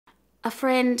A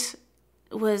friend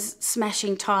was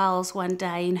smashing tiles one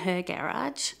day in her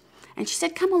garage, and she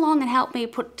said, come along and help me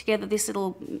put together this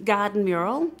little garden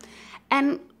mural.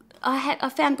 And I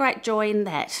found great joy in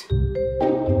that.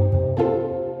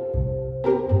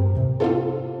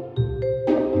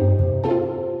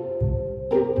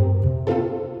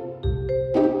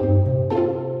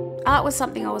 Art was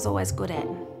something I was always good at.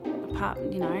 Apart,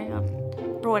 you know,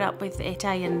 I brought up with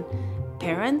Italian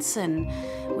parents and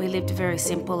we lived a very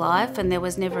simple life, and there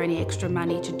was never any extra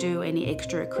money to do any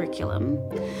extra curriculum.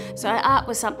 So art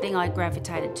was something I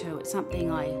gravitated to. It's something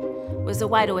was a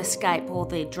way to escape all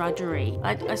the drudgery.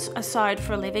 I sewed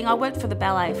for a living. I worked for the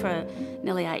ballet for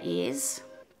nearly 8 years.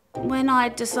 When I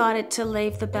decided to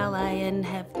leave the ballet and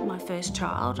have my first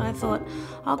child, I thought,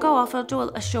 I'll go off, I'll do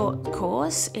a short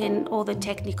course in all the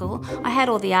technical. I had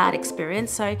all the art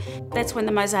experience, so that's when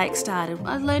the Mosaic started.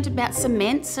 I learned about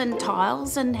cements and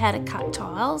tiles and how to cut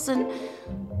tiles, and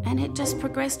it just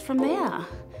progressed from there.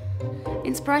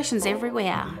 Inspiration's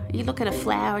everywhere. You look at a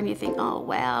flower and you think, oh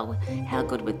wow, how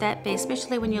good would that be,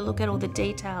 especially when you look at all the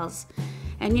details.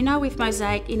 And you know, with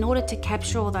Mosaic, in order to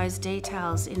capture all those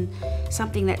details in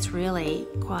something that's really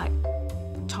quite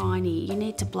tiny, you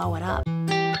need to blow it up.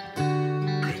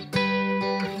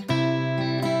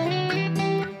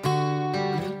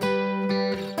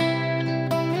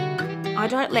 I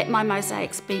don't let my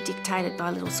mosaics be dictated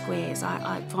by little squares.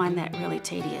 I find that really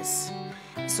tedious.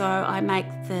 So I make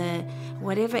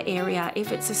whatever area,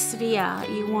 if it's a sphere,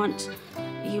 you want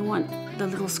the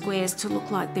little squares to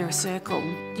look like they're a circle.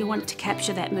 You want to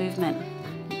capture that movement.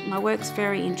 My work's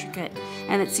very intricate,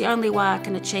 and it's the only way I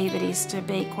can achieve it is to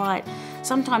be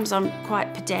sometimes I'm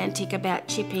quite pedantic about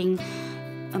chipping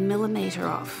a millimetre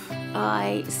off.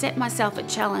 I set myself a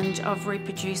challenge of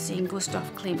reproducing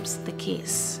Gustav Klimt's The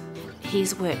Kiss.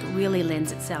 His work really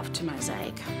lends itself to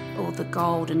mosaic. All the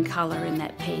gold and colour in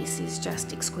that piece is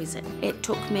just exquisite. It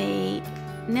took me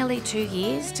nearly 2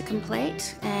 years to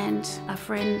complete, and a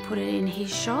friend put it in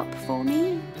his shop for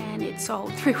me and it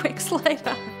sold 3 weeks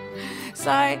later.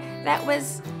 So that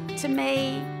was, to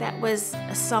me, that was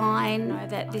a sign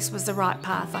that this was the right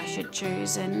path I should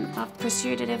choose, and I've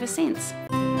pursued it ever since.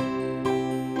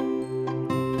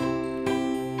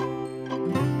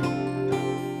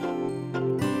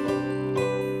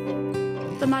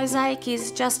 The mosaic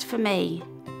is just for me.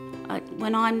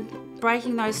 When I'm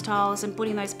breaking those tiles and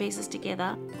putting those pieces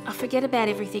together, I forget about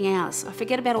everything else. I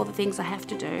forget about all the things I have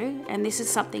to do, and this is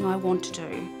something I want to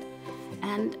do.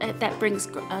 And that brings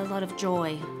a lot of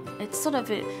joy. It sort of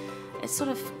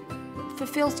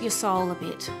fulfills your soul a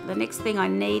bit. The next thing I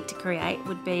need to create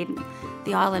would be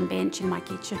the island bench in my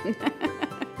kitchen.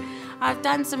 I've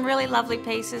done some really lovely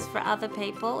pieces for other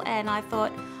people, and I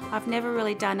thought I've never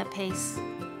really done a piece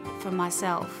for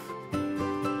myself.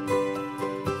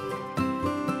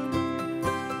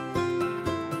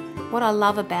 What I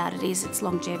love about it is its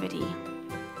longevity.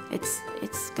 It's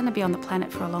going to be on the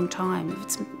planet for a long time. If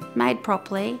it's made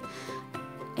properly,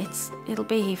 it'll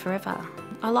be here forever.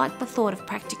 I like the thought of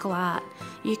practical art.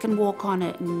 You can walk on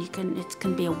it, and it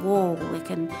can be a wall. You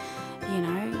can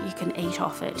eat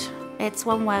off it. It's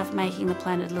one way of making the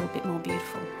planet a little bit more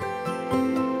beautiful.